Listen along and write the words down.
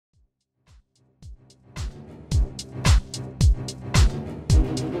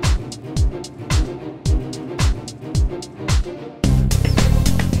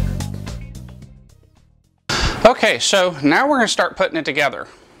Okay, so now we're going to start putting it together.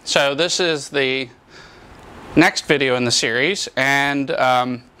 So this is the next video in the series, and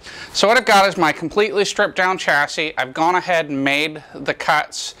so what I've got is my completely stripped down chassis. I've gone ahead and made the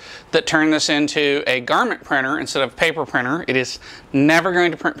cuts that turn this into a garment printer instead of paper printer. It is never going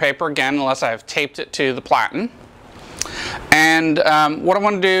to print paper again unless I've taped it to the platen. And what I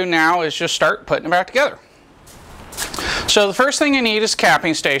want to do now is just start putting it back together. So the first thing you need is a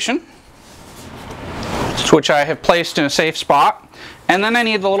capping station, which I have placed in a safe spot. And then I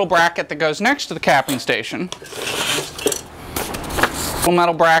need the little bracket that goes next to the capping station. Little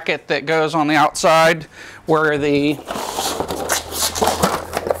metal bracket that goes on the outside where the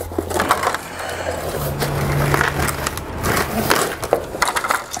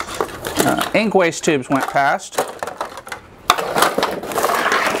ink waste tubes went past.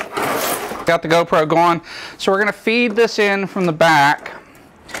 Got the GoPro going. So we're going to feed this in from the back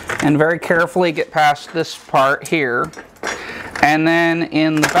and very carefully get past this part here. And then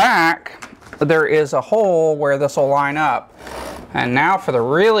in the back there is a hole where this will line up. And now for the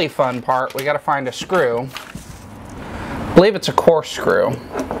really fun part, we got to find a screw. I believe it's a coarse screw.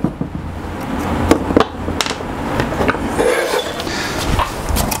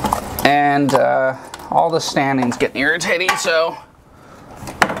 And all the standing's getting irritating, so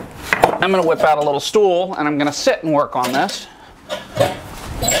I'm going to whip out a little stool and I'm going to sit and work on this.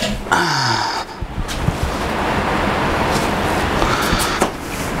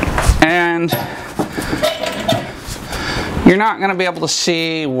 And you're not going to be able to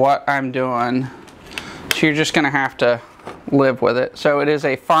see what I'm doing, so you're just going to have to live with it. So it is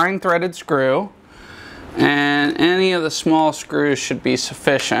a fine threaded screw, and any of the small screws should be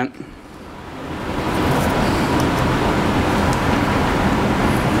sufficient.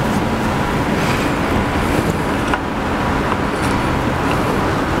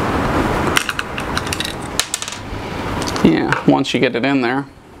 Yeah, once you get it in there.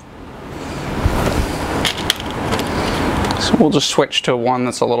 So we'll just switch to one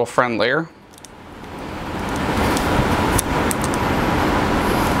that's a little friendlier.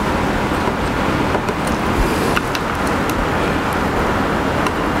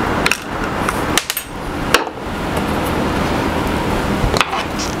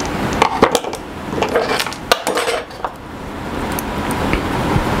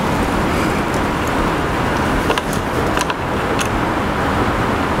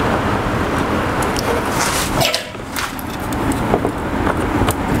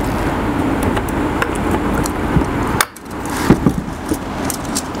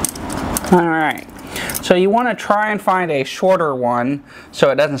 Alright, so you want to try and find a shorter one so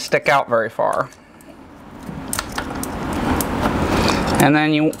it doesn't stick out very far. And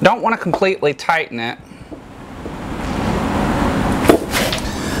then you don't want to completely tighten it.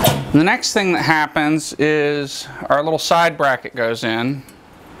 The next thing that happens is our little side bracket goes in.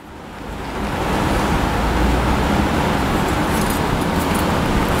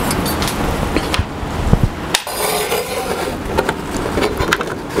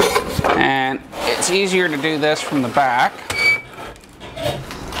 And it's easier to do this from the back.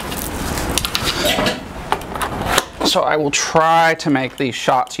 So I will try to make these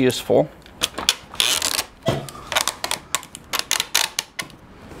shots useful.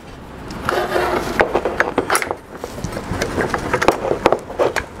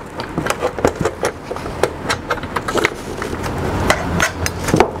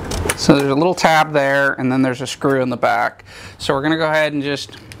 So there's a little tab there, and then there's a screw in the back. So we're going to go ahead and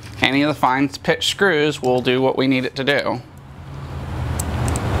just, any of the fine pitch screws will do what we need it to do.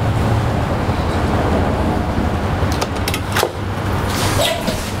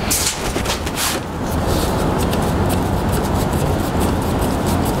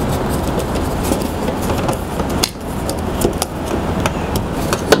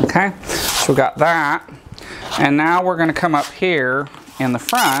 Okay, so we got that. And now we're going to come up here in the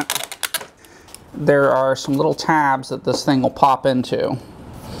front. There are some little tabs that this thing will pop into.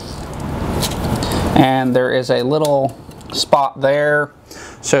 And there is a little spot there,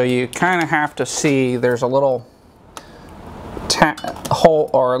 so you kind of have to see there's a little hole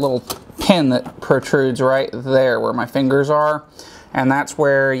or a little pin that protrudes right there where my fingers are, and that's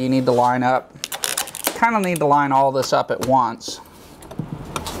where you need to line up. Kind of need to line all this up at once.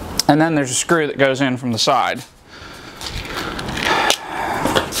 And then there's a screw that goes in from the side.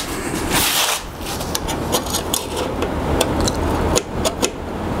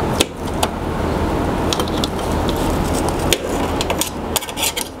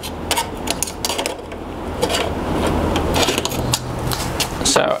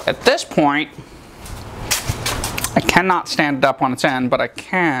 So at this point, I cannot stand it up on its end, but I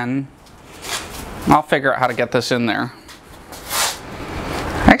can I'll figure out how to get this in there.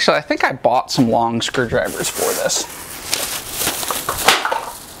 Actually, I think I bought some long screwdrivers for this.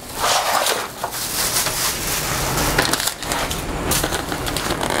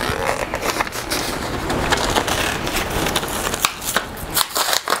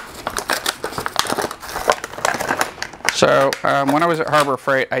 So when I was at Harbor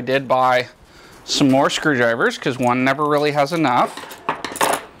Freight, I did buy some more screwdrivers because one never really has enough.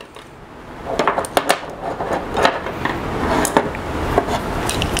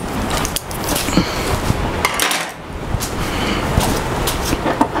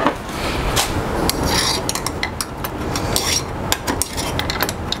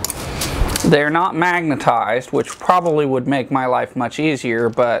 They're not magnetized, which probably would make my life much easier,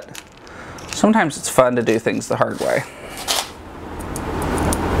 but sometimes it's fun to do things the hard way.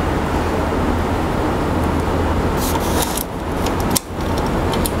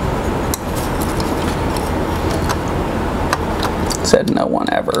 Said no one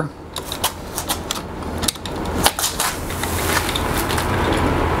ever.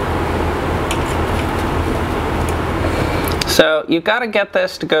 So you've got to get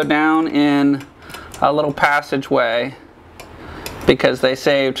this to go down in a little passageway because they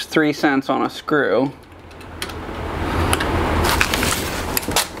saved 3 cents on a screw.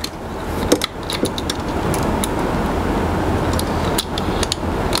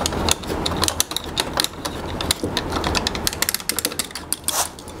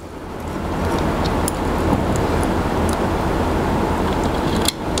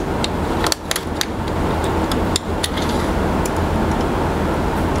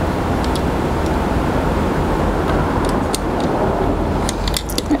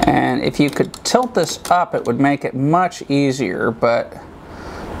 If you could tilt this up, it would make it much easier, but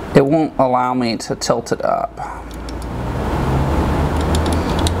it won't allow me to tilt it up.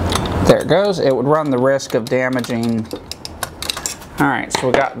 There it goes. It would run the risk of damaging. All right, so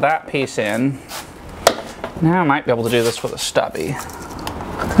we got that piece in. Now I might be able to do this with a stubby.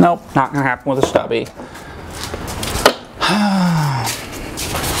 Nope, not gonna happen with a stubby.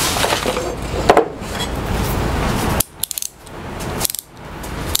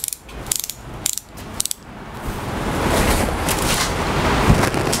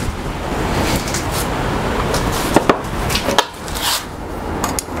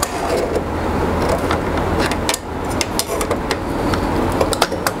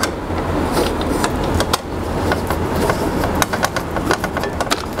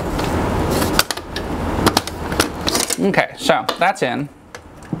 Okay, so that's in.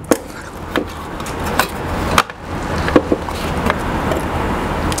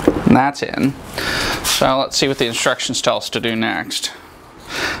 And that's in. So let's see what the instructions tell us to do next.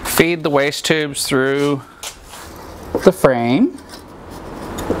 Feed the waste tubes through the frame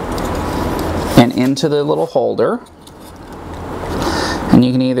and into the little holder. And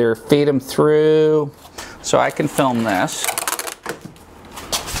you can either feed them through, so I can film this.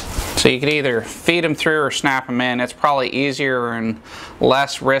 So you could either feed them through or snap them in. It's probably easier and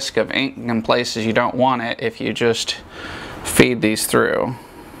less risk of ink in places you don't want it if you just feed these through.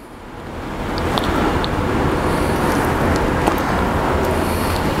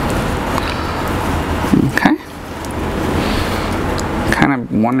 Okay. Kind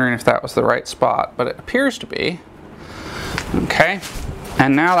of wondering if that was the right spot, but it appears to be. Okay.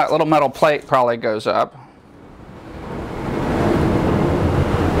 And now that little metal plate probably goes up.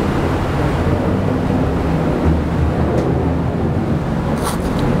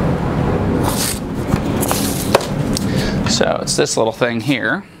 So it's this little thing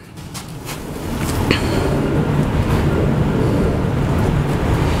here.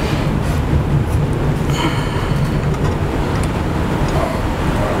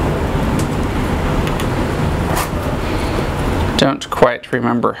 Don't quite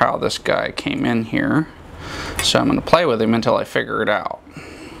remember how this guy came in here, so I'm going to play with him until I figure it out.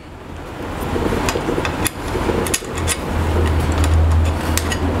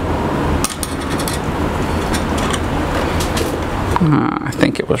 I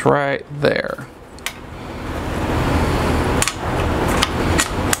think it was right there.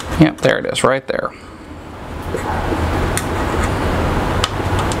 Yep, there it is, right there.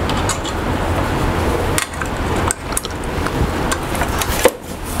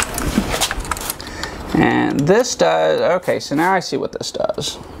 And this does, okay, so now I see what this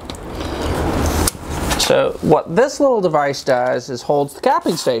does. So what this little device does is holds the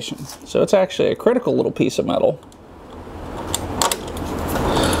capping station. So it's actually a critical little piece of metal.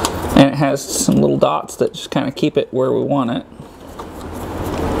 And it has some little dots that just kind of keep it where we want it.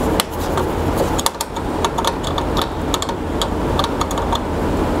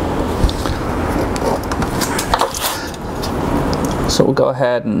 So we'll go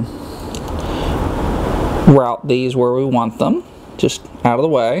ahead and route these where we want them, just out of the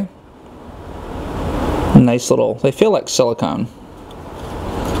way. Nice little, they feel like silicone.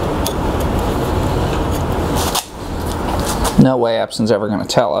 No way Epson's ever going to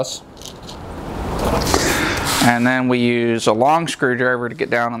tell us. And then we use a long screwdriver to get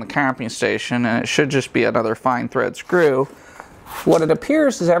down on the camping station, and it should just be another fine thread screw. What it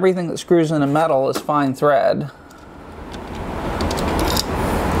appears is everything that screws into metal is fine thread.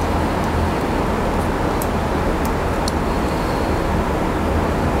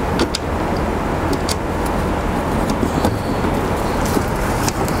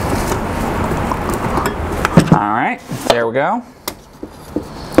 Alright, there we go.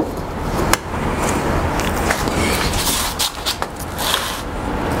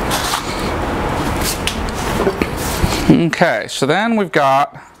 Okay, so then we've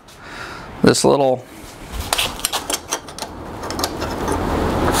got this little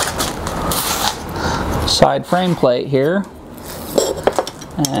side frame plate here,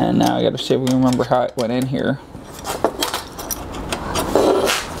 and now I got to see if we remember how it went in here.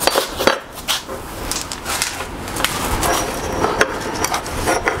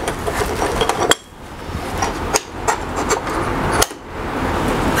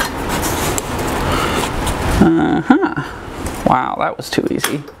 Wow, that was too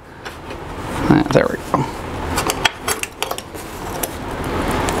easy. There we go.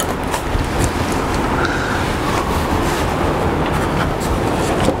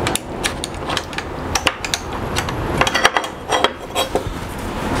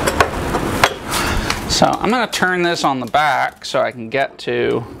 So I'm going to turn this on the back so I can get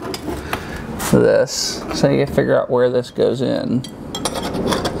to this. So you figure out where this goes in.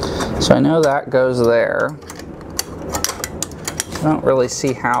 So I know that goes there. I don't really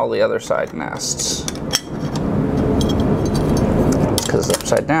see how the other side nests, because it's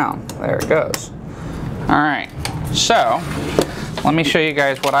upside down. There it goes. Alright, so let me show you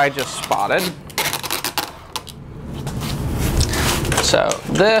guys what I just spotted. So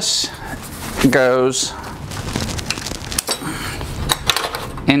this goes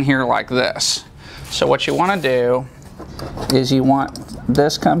in here like this. So what you want to do is you want,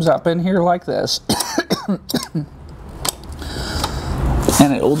 this comes up in here like this.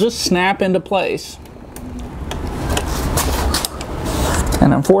 And it will just snap into place.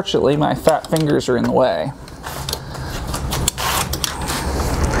 And unfortunately, my fat fingers are in the way.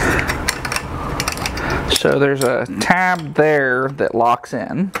 So there's a tab there that locks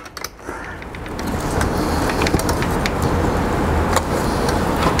in.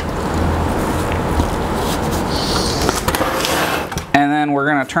 And then we're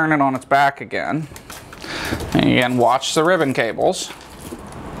going to turn it on its back again. And again, watch the ribbon cables.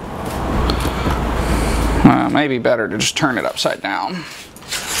 Maybe better to just turn it upside down.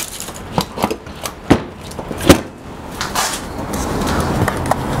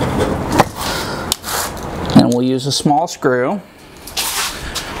 And we'll use a small screw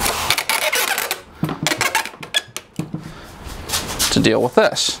to deal with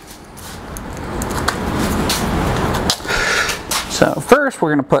this. So first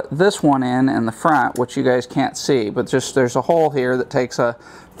we're going to put this one in the front, which you guys can't see, but just there's a hole here that takes a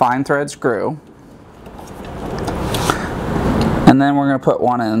fine thread screw. And then we're going to put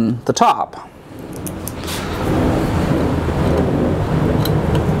one in the top.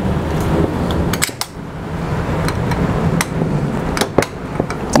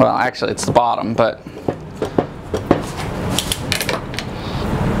 Well, actually it's the bottom, but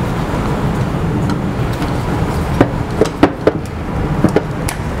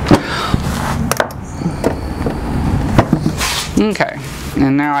okay,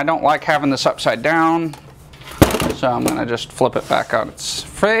 and now I don't like having this upside down, so I'm going to just flip it back on its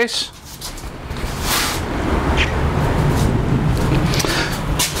face.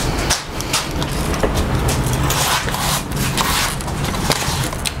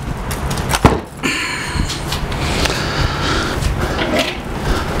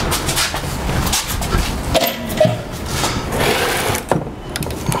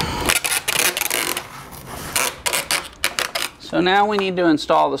 So now we need to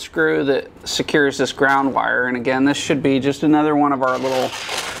install the screw that secures this ground wire, and again this should be just another one of our little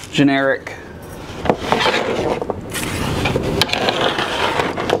generic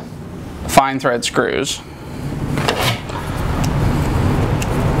fine thread screws.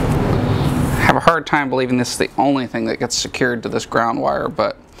 I have a hard time believing this is the only thing that gets secured to this ground wire,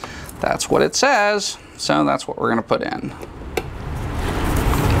 but that's what it says, so that's what we're going to put in.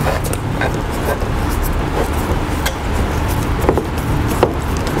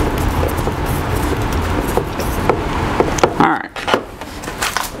 Alright,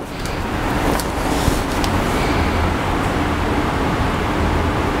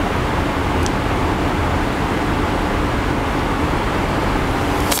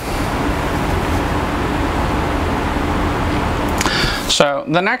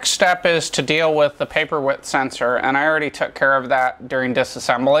 So the next step is to deal with the paper width sensor, and I already took care of that during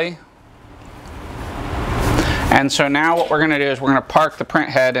disassembly. And so now what we're going to do is we're going to park the print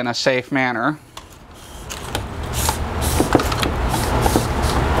head in a safe manner.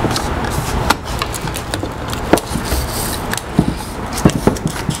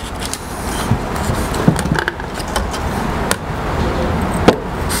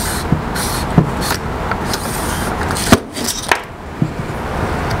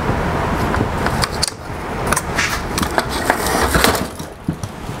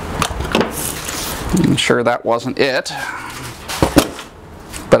 I'm sure that wasn't it,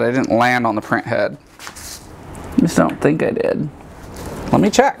 but I didn't land on the print head. I just don't think I did. Let me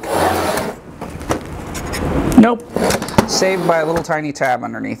check. Nope. Saved by a little tiny tab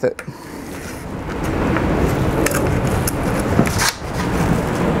underneath it.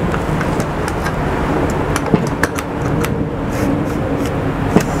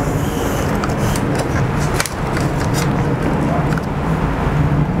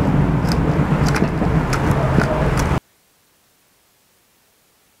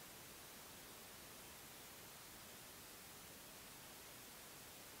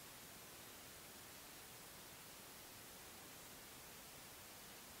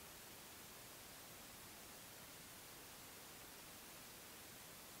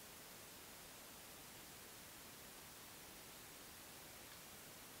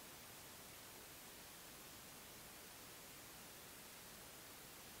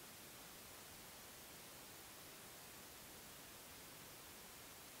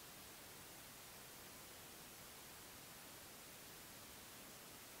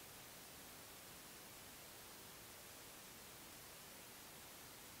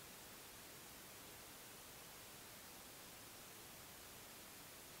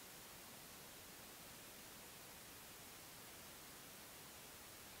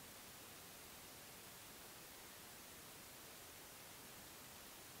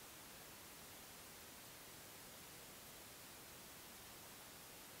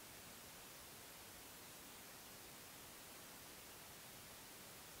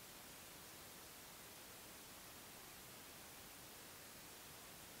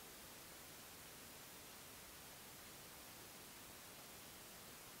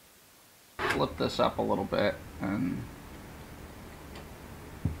 Flip this up a little bit, and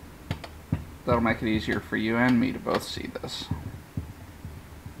that'll make it easier for you and me to both see this.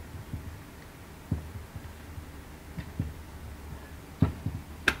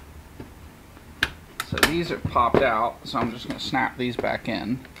 So these have popped out, so I'm just going to snap these back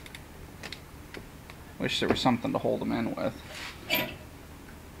in. Wish there was something to hold them in with.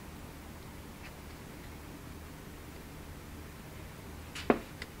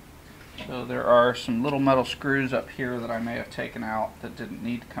 So there are some little metal screws up here that I may have taken out that didn't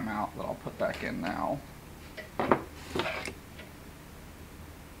need to come out that I'll put back in now.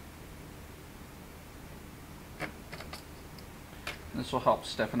 This will help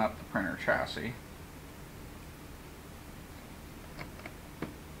stiffen up the printer chassis.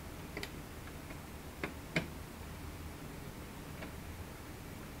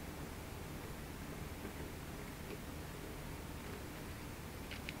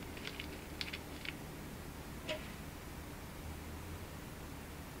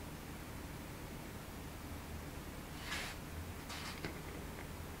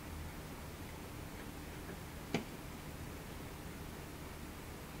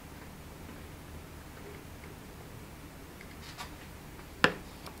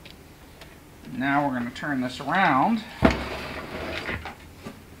 Now we're going to turn this around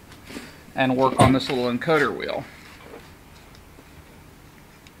and work on this little encoder wheel.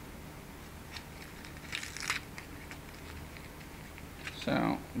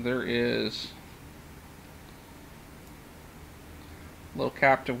 So there is a little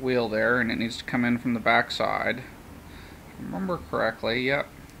captive wheel there, and it needs to come in from the back side. If I remember correctly, yep.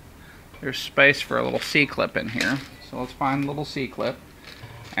 There's space for a little C-clip in here. So let's find a little C-clip.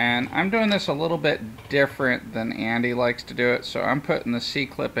 And I'm doing this a little bit different than Andy likes to do it, so I'm putting the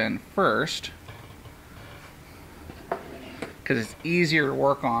C-clip in first because it's easier to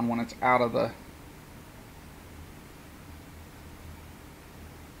work on when it's out of the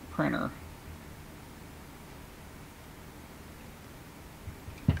printer.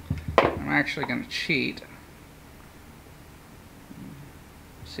 I'm actually going to cheat.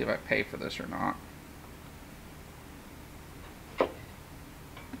 See if I pay for this or not.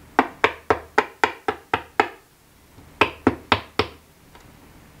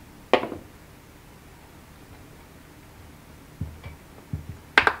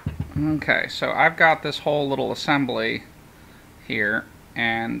 Okay, so I've got this whole little assembly here,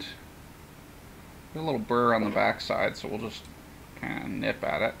 and a little burr on the back side, so we'll just kind of nip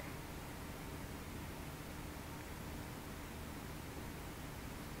at it.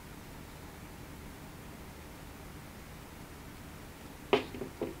 There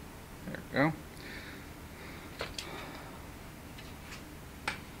we go.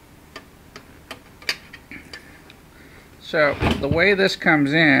 So the way this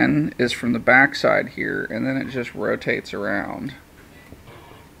comes in is from the back side here, and then it just rotates around.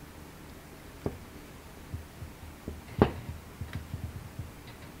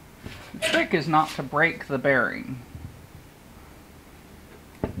 The trick is not to break the bearing,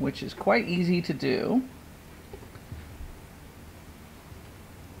 which is quite easy to do.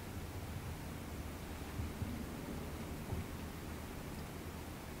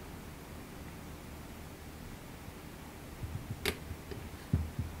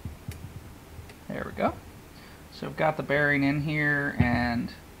 There we go. So we've got the bearing in here,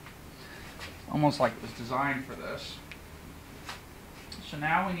 and almost like it was designed for this. So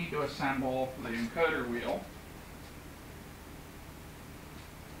now we need to assemble the encoder wheel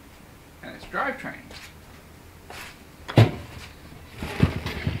and its drivetrain.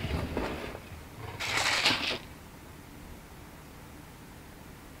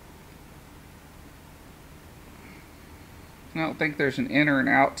 I don't think there's an in or an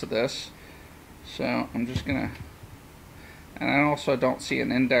out to this. So I'm just gonna, and I also don't see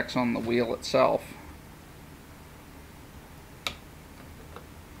an index on the wheel itself.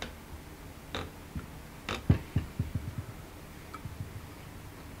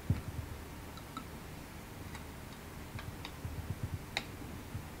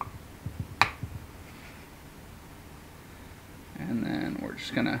 And then we're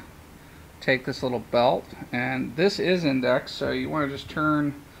just gonna take this little belt, and this is indexed, so you want to just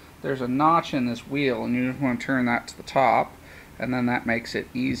turn. There's a notch in this wheel, and you just want to turn that to the top, and then that makes it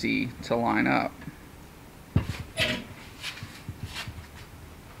easy to line up.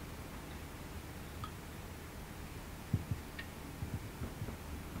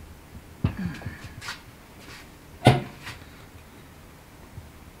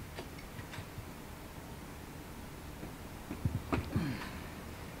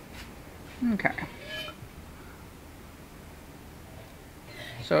 Okay.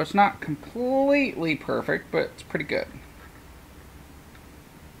 So it's not completely perfect, but it's pretty good.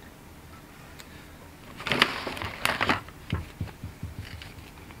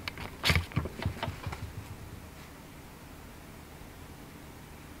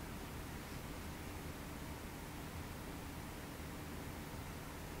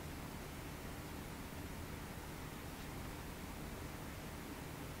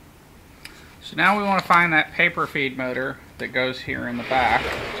 So now we want to find that paper feed motor that goes here in the back.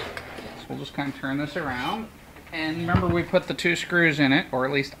 So we'll just kind of turn this around. And remember, we put the 2 screws in it, or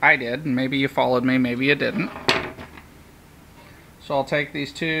at least I did, and maybe you followed me, maybe you didn't. So I'll take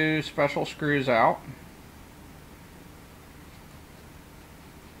these 2 special screws out.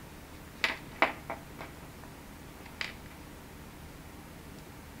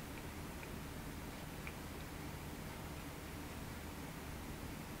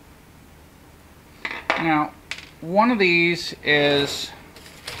 Now, one of these is,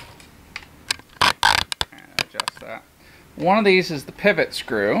 adjust that. One of these is the pivot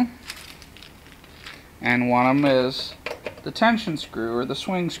screw, and one of them is the tension screw or the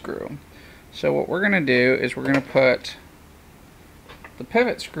swing screw. So what we're going to do is we're going to put the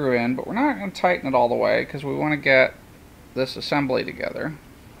pivot screw in, but we're not going to tighten it all the way because we want to get this assembly together.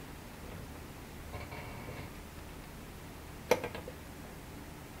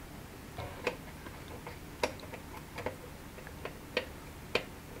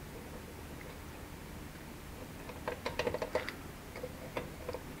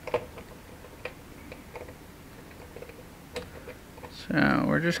 So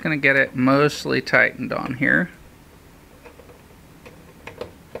we're just going to get it mostly tightened on here.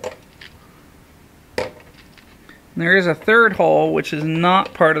 And there is a third hole which is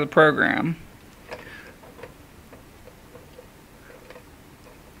not part of the program.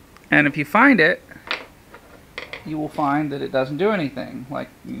 And if you find it, you will find that it doesn't do anything. Like,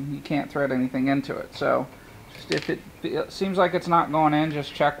 you can't thread anything into it. So just if it seems like it's not going in,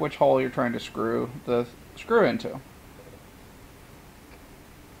 just check which hole you're trying to screw the screw into.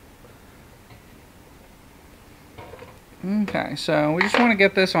 Okay, so we just want to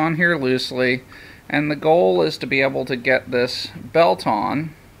get this on here loosely, and the goal is to be able to get this belt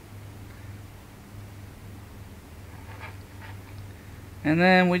on, and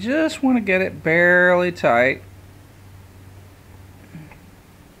then we just want to get it barely tight.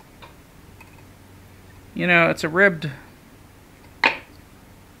 You know, it's a ribbed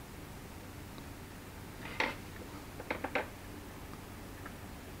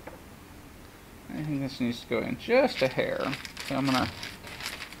this needs to go in just a hair. So I'm going to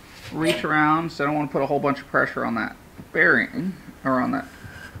reach around, so I don't want to put a whole bunch of pressure on that bearing, or on that,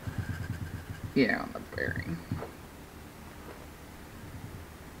 yeah, on the bearing.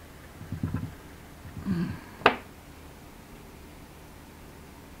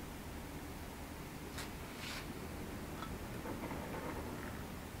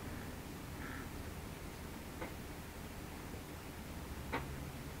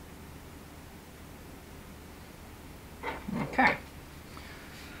 Okay.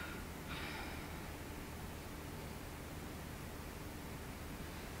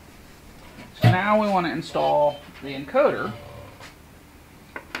 So now we want to install the encoder.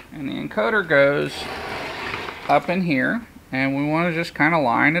 And the encoder goes up in here, and we want to just kind of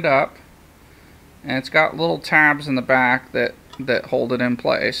line it up. And it's got little tabs in the back that hold it in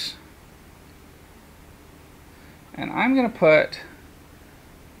place. And I'm going to put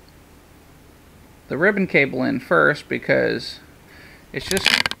the ribbon cable in first because it's just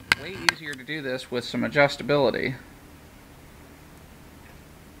way easier to do this with some adjustability.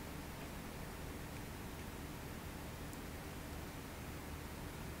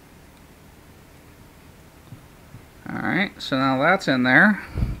 Alright, so now that's in there.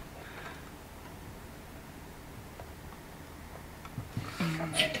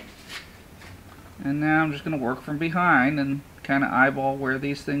 And now I'm just going to work from behind and kind of eyeball where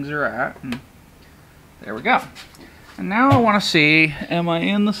these things are at. And there we go. And now I want to see, am I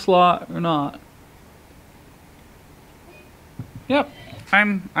in the slot or not? Yep,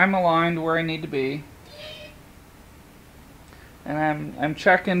 I'm aligned where I need to be. And I'm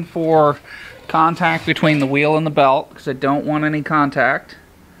checking for contact between the wheel and the belt because I don't want any contact.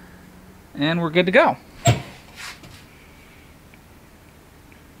 And we're good to go.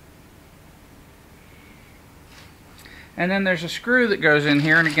 And then there's a screw that goes in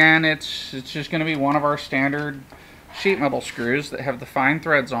here, and again it's just going to be one of our standard sheet metal screws that have the fine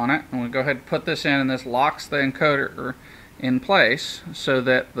threads on it. And we'll go ahead and put this in, and this locks the encoder in place so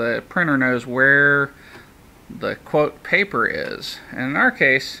that the printer knows where the quote paper is. And in our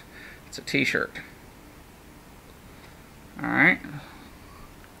case, it's a t-shirt. Alright.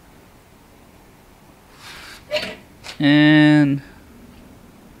 And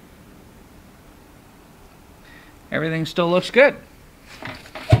everything still looks good.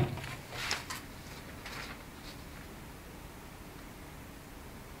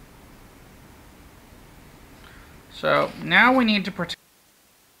 So now we need to protect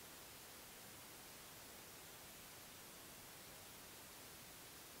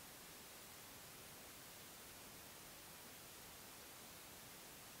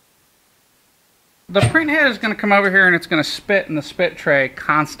the print head is going to come over here, and it's going to spit in the spit tray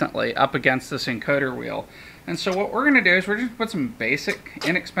constantly up against this encoder wheel. And so what we're going to do is we're just going to put some basic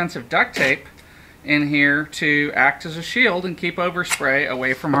inexpensive duct tape in here to act as a shield and keep overspray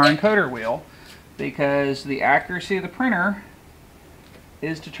away from our encoder wheel, because the accuracy of the printer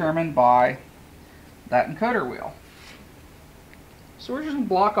is determined by that encoder wheel. So we're just going to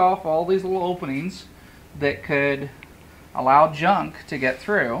block off all these little openings that could allow junk to get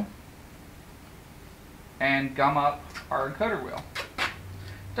through and gum up our encoder wheel.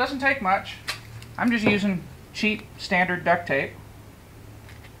 Doesn't take much. I'm just using cheap standard duct tape.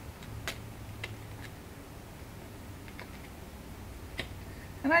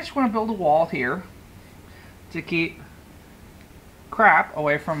 And I just want to build a wall here to keep crap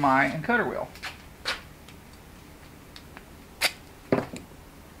away from my encoder wheel.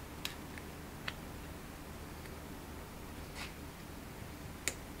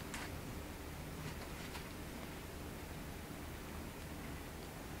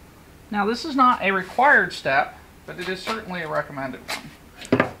 Now this is not a required step, but it is certainly a recommended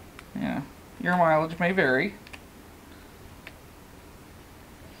one. Yeah, your mileage may vary.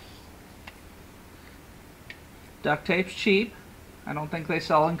 Duct tape's cheap. I don't think they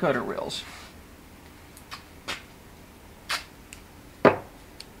sell encoder wheels.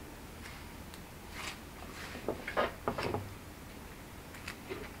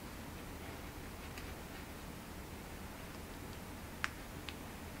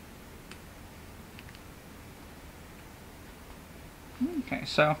 Okay,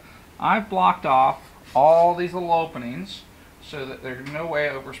 so I've blocked off all these little openings so that there's no way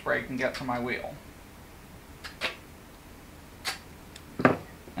overspray can get to my wheel.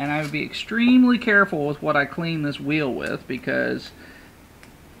 And I would be extremely careful with what I clean this wheel with, because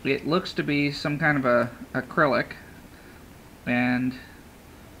it looks to be some kind of a acrylic, and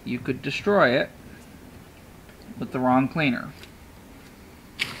you could destroy it with the wrong cleaner.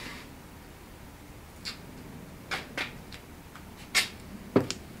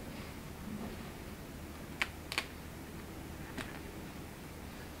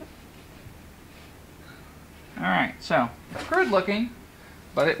 So, it's good looking,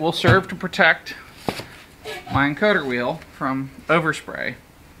 but it will serve to protect my encoder wheel from overspray.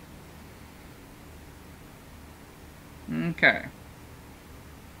 Okay.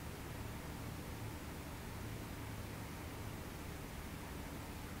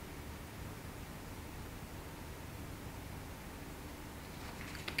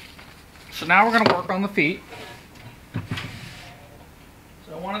 So now we're going to work on the feet.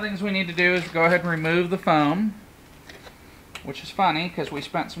 So one of the things we need to do is go ahead and remove the foam, which is funny because we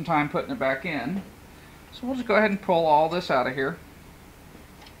spent some time putting it back in. So we'll just go ahead and pull all this out of here.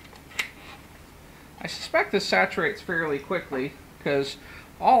 I suspect this saturates fairly quickly because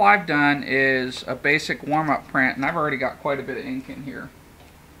all I've done is a basic warm-up print, and I've already got quite a bit of ink in here.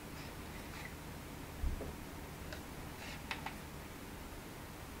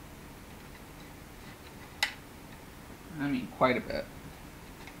 I mean, quite a bit.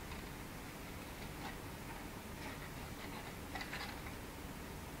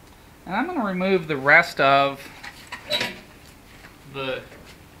 And I'm going to remove the rest of the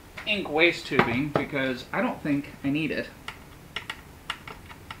ink waste tubing because I don't think I need it.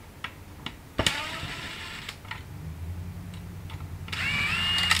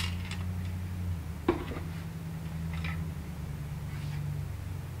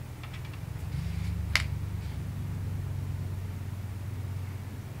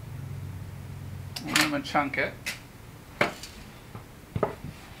 I'm going to chunk it.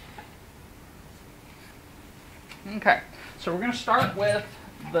 Okay, so we're going to start with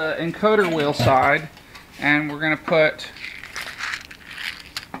the encoder wheel side, and we're going to put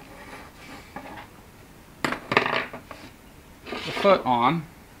the foot on.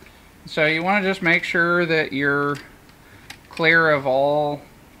 So you want to just make sure that you're clear of all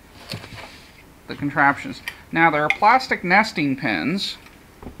the contraptions. Now there are plastic nesting pins,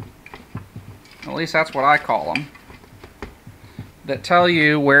 at least that's what I call them, that tell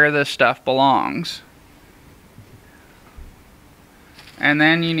you where this stuff belongs. And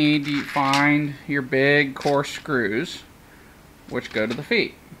then you need to find your big coarse screws, which go to the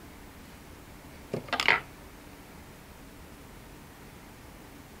feet.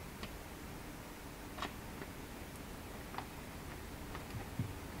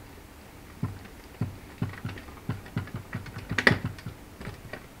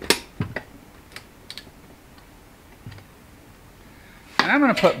 And I'm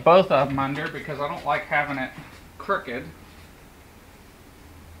going to put both of them under because I don't like having it crooked.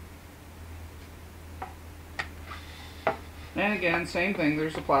 And again, same thing,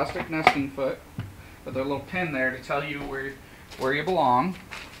 there's a plastic nesting foot with a little pin there to tell you where you belong.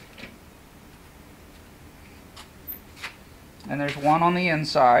 And there's one on the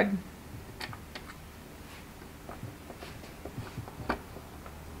inside.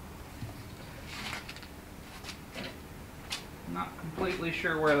 Not completely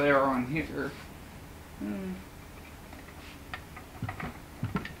sure where they are on here.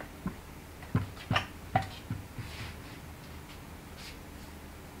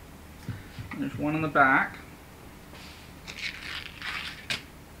 There's one in the back.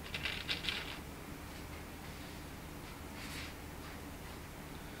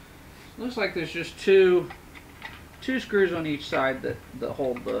 Looks like there's just two screws on each side that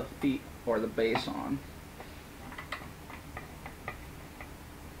hold the feet or the base on.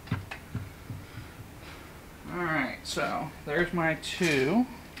 Alright, so there's my two.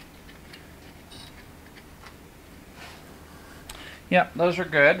 Yep, those are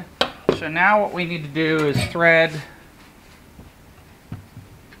good. So now what we need to do is thread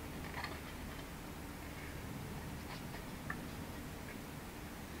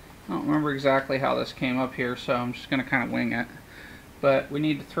I don't remember exactly how this came up here, so I'm just going to kind of wing it. But we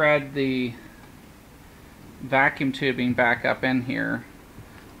need to thread the vacuum tubing back up in here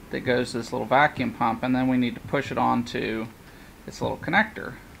that goes to this little vacuum pump, and then we need to push it onto its little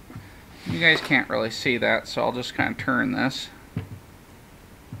connector. You guys can't really see that, so I'll just kind of turn this.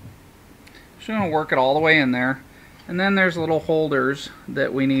 Just going to work it all the way in there, and then there's little holders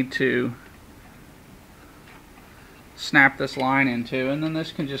that we need to snap this line into, and then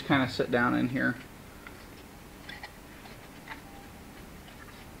this can just kind of sit down in here.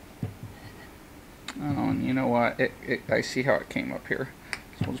 Oh, and you know what? I see how it came up here.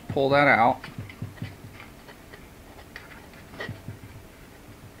 So we'll just pull that out.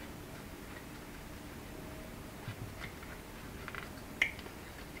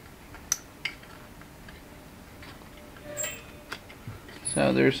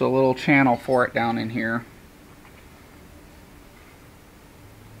 So there's a little channel for it down in here.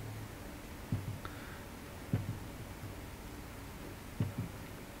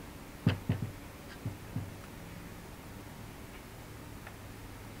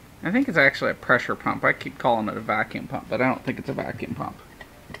 I think it's actually a pressure pump. I keep calling it a vacuum pump, but I don't think it's a vacuum pump.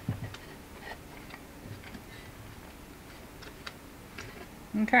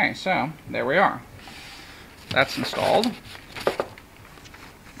 Okay, so there we are. That's installed.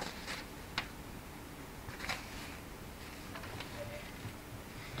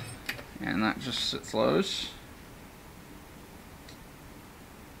 And that just sits loose.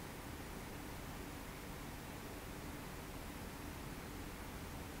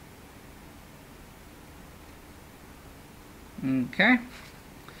 Okay.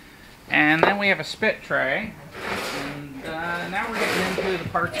 And then we have a spit tray. And now we're getting into the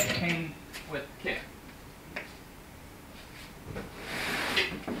parts that came with the kit.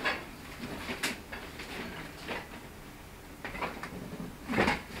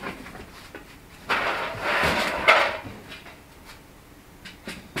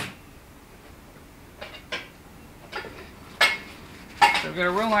 So we've got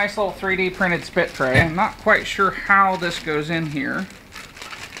a real nice little 3D printed spit tray. I'm not quite sure how this goes in here,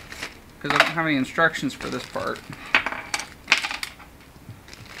 because I don't have any instructions for this part.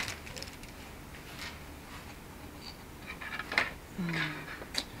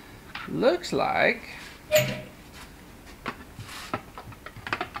 Looks like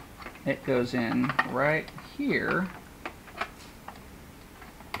it goes in right here.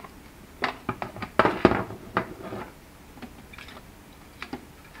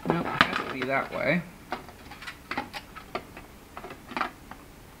 Nope, it has to be that way.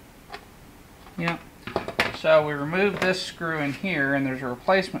 Yep. So we remove this screw in here, and there's a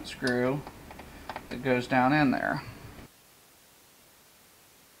replacement screw that goes down in there.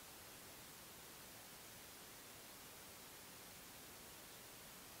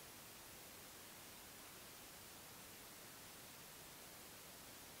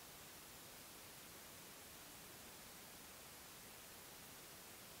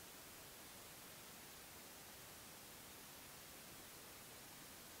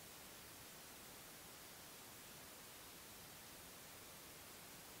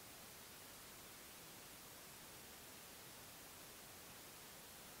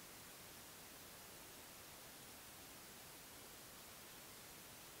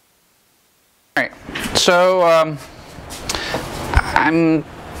 Alright, so I'm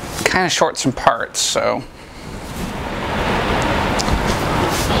kind of short some parts, so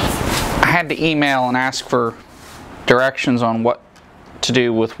I had to email and ask for directions on what to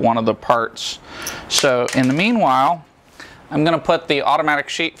do with one of the parts. So in the meanwhile, I'm going to put the automatic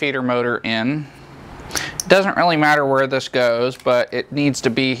sheet feeder motor in. It doesn't really matter where this goes, but it needs to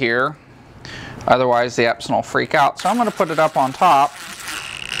be here. Otherwise the Epson will freak out. So I'm going to put it up on top.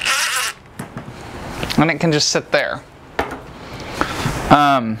 And it can just sit there.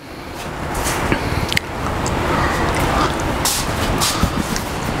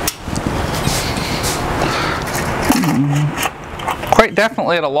 Quite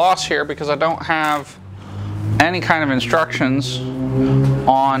definitely at a loss here because I don't have any kind of instructions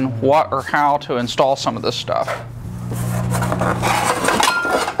on what or how to install some of this stuff.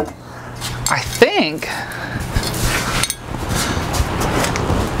 I think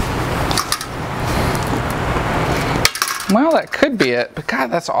well, that could be it, but God,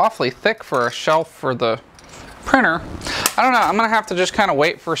 that's awfully thick for a shelf for the printer. I don't know, I'm gonna have to just kind of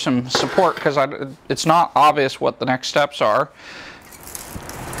wait for some support because it's not obvious what the next steps are.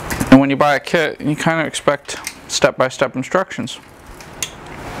 And when you buy a kit, you kind of expect step-by-step instructions.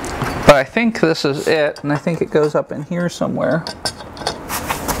 But I think this is it, and I think it goes up in here somewhere.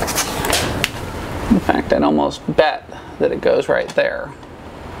 In fact, I'd almost bet that it goes right there.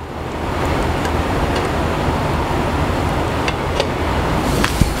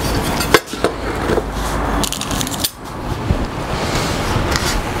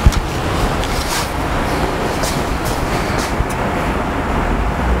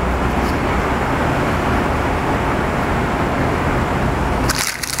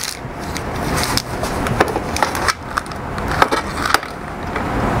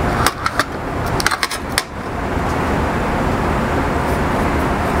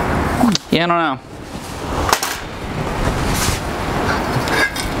 Yeah, I don't know.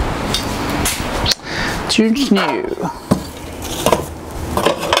 Too new.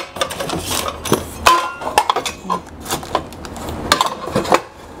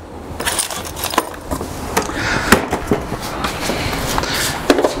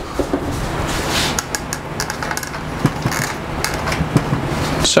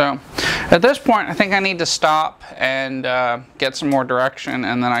 So at this point, I think I need to stop and get some more direction,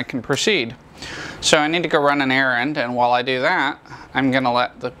 and then I can proceed. So I need to go run an errand, and while I do that, I'm going to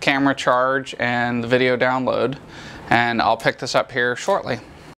let the camera charge and the video download, and I'll pick this up here shortly.